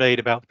that's been made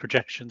about the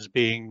projections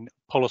being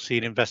policy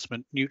and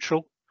investment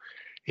neutral.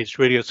 It's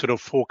really a sort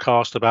of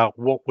forecast about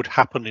what would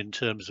happen in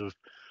terms of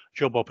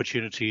job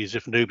opportunities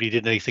if nobody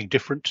did anything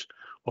different.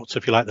 What's,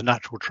 if you like, the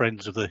natural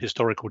trends of the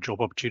historical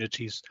job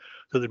opportunities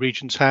that the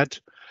region's had.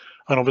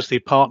 And obviously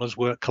partners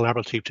work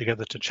collaboratively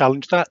together to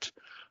challenge that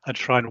and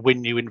try and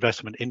win new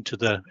investment into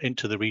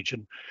the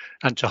region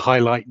and to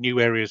highlight new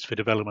areas for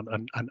development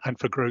and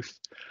for growth.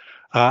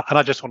 And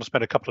I just want to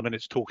spend a couple of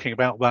minutes talking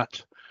about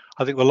that.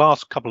 I think the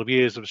last couple of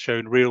years have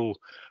shown real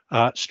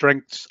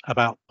strengths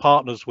about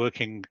partners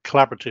working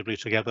collaboratively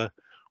together,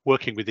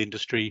 working with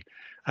industry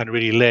and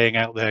really laying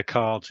out their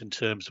cards in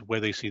terms of where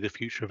they see the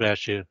future of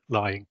Ayrshire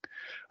lying.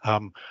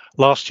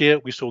 Last year,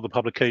 we saw the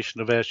publication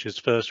of Ayrshire's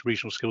first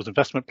Regional Skills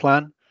Investment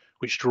Plan,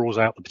 which draws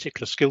out the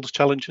particular skills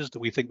challenges that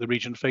we think the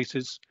region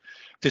faces.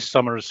 This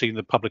summer has seen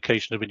the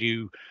publication of a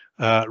new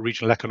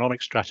regional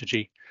economic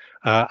strategy,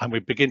 and we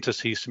begin to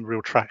see some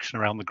real traction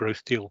around the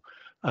growth deal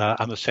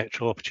and the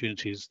sectoral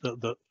opportunities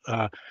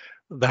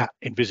that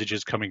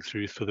envisages coming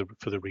through for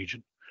the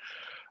region.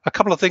 A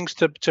couple of things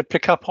to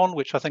pick up on,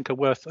 which I think are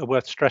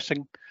worth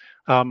stressing.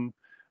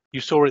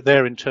 You saw it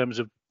there in terms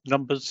of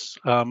numbers.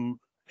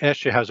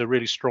 Ayrshire has a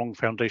really strong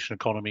foundation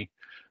economy,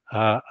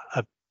 a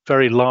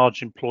very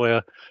large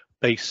employer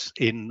base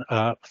in,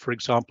 for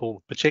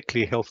example,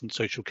 particularly health and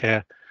social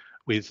care,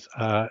 with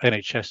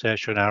NHS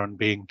Ayrshire and Arran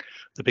being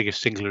the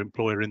biggest singular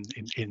employer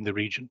in the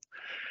region.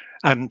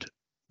 And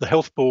the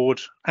Health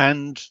Board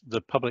and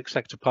the public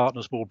sector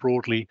partners more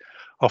broadly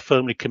are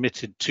firmly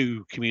committed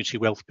to community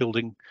wealth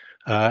building,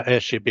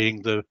 Ayrshire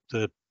being the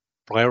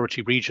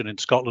priority region in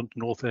Scotland,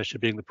 North Ayrshire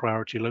being the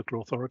priority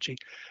local authority,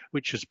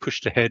 which has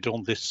pushed ahead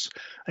on this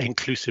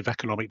inclusive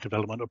economic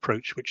development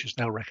approach, which is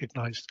now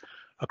recognised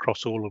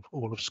across all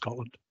of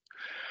Scotland.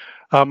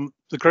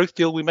 The growth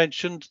deal we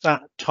mentioned,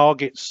 that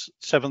targets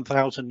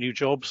 7,000 new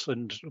jobs,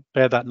 and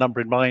bear that number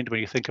in mind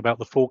when you think about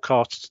the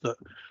forecasts that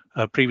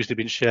have previously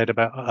been shared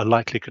about a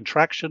likely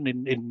contraction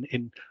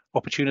in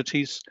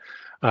opportunities.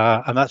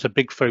 And that's a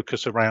big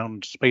focus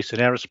around space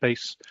and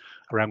aerospace,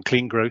 around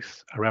clean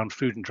growth, around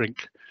food and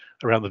drink,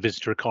 around the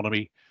visitor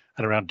economy,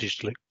 and around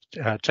digital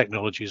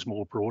technologies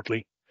more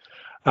broadly.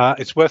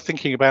 It's worth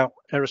thinking about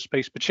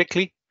aerospace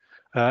particularly.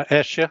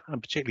 Ayrshire,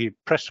 and particularly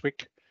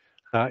Prestwick,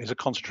 is a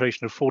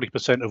concentration of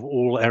 40% of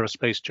all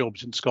aerospace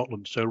jobs in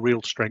Scotland, so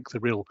real strength, a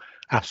real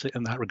asset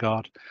in that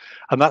regard.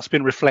 And that's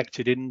been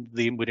reflected in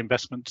the inward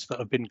investments that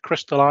have been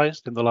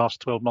crystallised in the last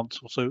 12 months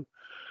or so,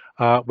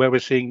 where we're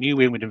seeing new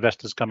inward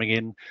investors coming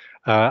in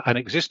and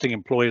existing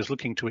employers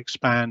looking to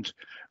expand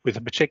with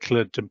a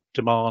particular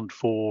demand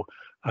for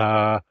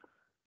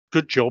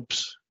good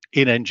jobs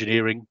in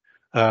engineering,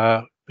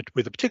 but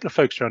with a particular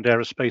focus around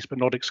aerospace, but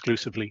not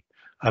exclusively.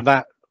 And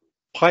that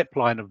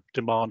pipeline of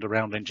demand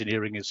around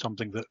engineering is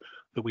something that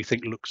we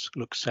think looks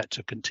set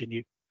to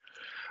continue.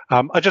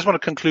 I just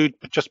want to conclude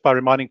just by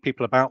reminding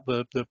people about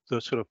the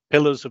sort of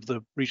pillars of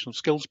the regional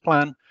skills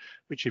plan,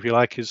 which, if you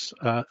like, is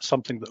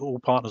something that all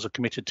partners are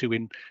committed to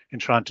in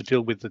trying to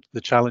deal with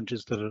the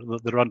challenges that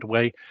are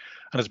underway,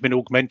 and has been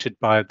augmented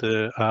by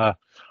the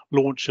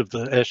launch of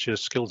the Ayrshire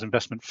Skills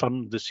Investment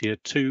Fund this year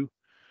too.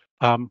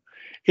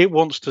 It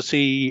wants to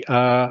see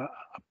an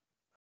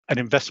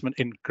investment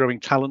in growing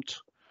talent.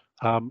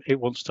 It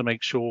wants to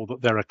make sure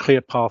that there are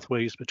clear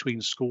pathways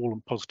between school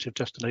and positive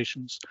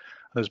destinations.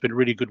 There's been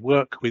really good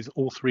work with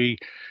all three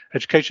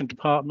education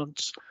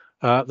departments,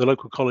 the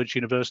local college,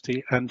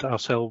 university, and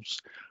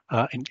ourselves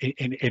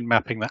in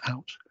mapping that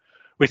out.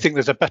 We think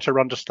there's a better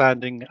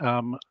understanding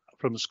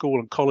from the school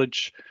and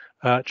college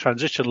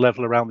transition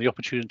level around the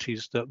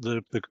opportunities that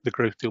the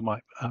growth deal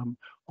might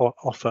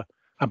offer,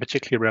 and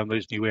particularly around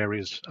those new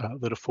areas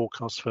that are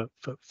forecast for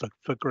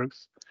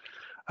growth.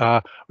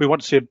 We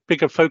want to see a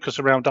bigger focus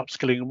around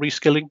upskilling and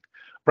reskilling,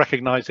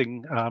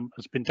 recognising,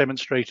 has been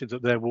demonstrated,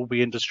 that there will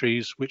be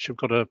industries which have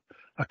got a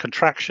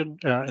contraction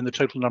in the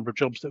total number of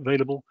jobs that are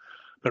available,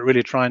 but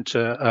really trying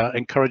to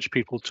encourage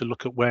people to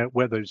look at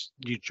where those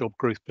new job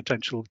growth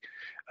potential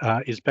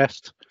is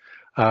best.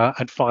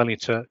 And finally,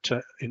 to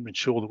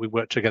ensure that we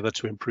work together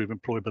to improve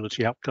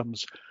employability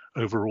outcomes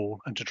overall,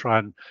 and to try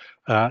and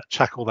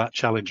tackle that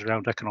challenge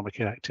around economic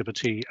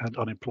inactivity and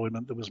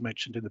unemployment that was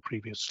mentioned in the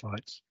previous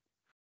slides.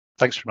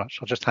 Thanks very much.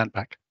 I'll just hand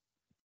back.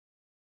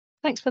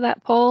 Thanks for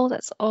that, Paul.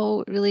 That's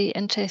all really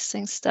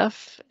interesting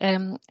stuff.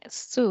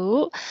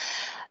 So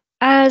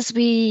as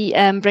we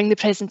bring the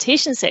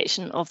presentation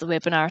section of the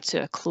webinar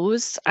to a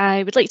close,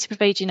 I would like to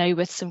provide you now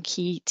with some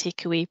key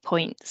takeaway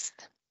points.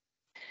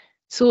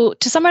 So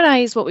to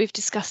summarise what we've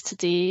discussed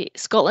today,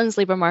 Scotland's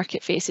labour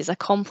market faces a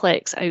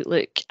complex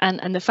outlook,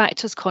 and the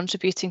factors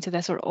contributing to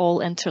this are all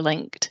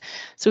interlinked.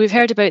 So we've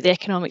heard about the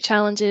economic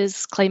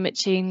challenges, climate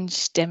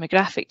change,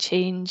 demographic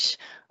change,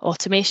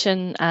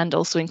 automation, and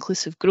also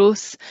inclusive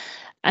growth.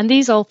 And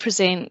these all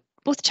present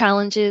both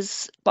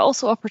challenges, but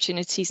also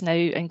opportunities now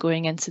and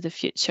going into the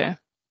future.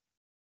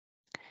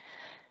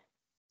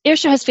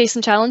 Ayrshire has faced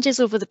some challenges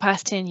over the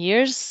past 10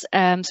 years.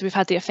 So we've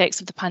had the effects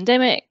of the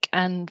pandemic,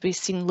 and we've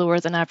seen lower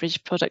than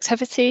average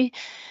productivity.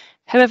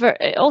 However,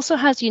 it also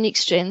has unique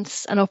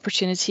strengths and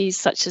opportunities,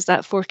 such as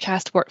that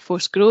forecast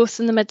workforce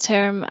growth in the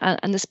midterm,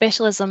 and the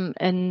specialism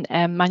in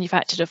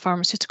manufacture of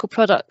pharmaceutical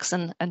products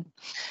and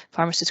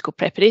pharmaceutical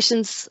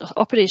operations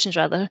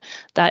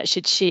that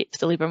should shape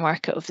the labour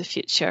market of the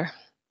future.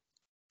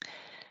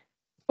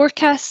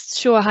 Forecasts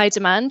show a high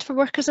demand for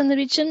workers in the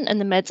region in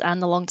the mid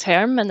and the long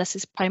term, and this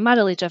is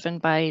primarily driven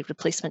by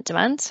replacement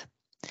demand.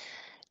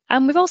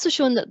 And we've also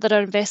shown that there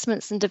are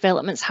investments and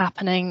developments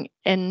happening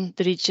in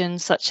the region,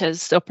 such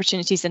as the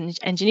opportunities in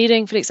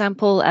engineering, for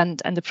example,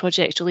 and the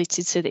projects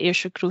related to the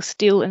Ayrshire Growth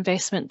Deal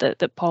investment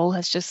that Paul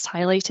has just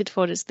highlighted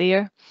for us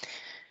there.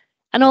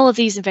 And all of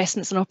these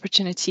investments and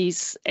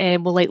opportunities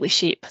will likely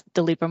shape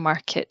the labour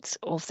market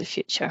of the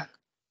future.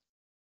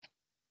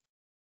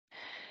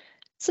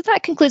 So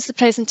that concludes the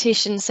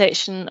presentation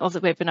section of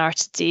the webinar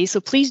today. So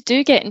please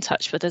do get in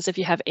touch with us if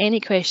you have any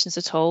questions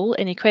at all,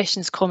 any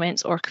questions,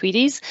 comments or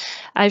queries.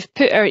 I've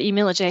put our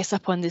email address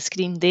up on the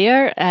screen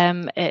there.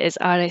 It is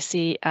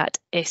rsa@sds.co.uk.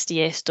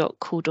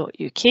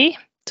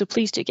 So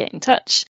please do get in touch.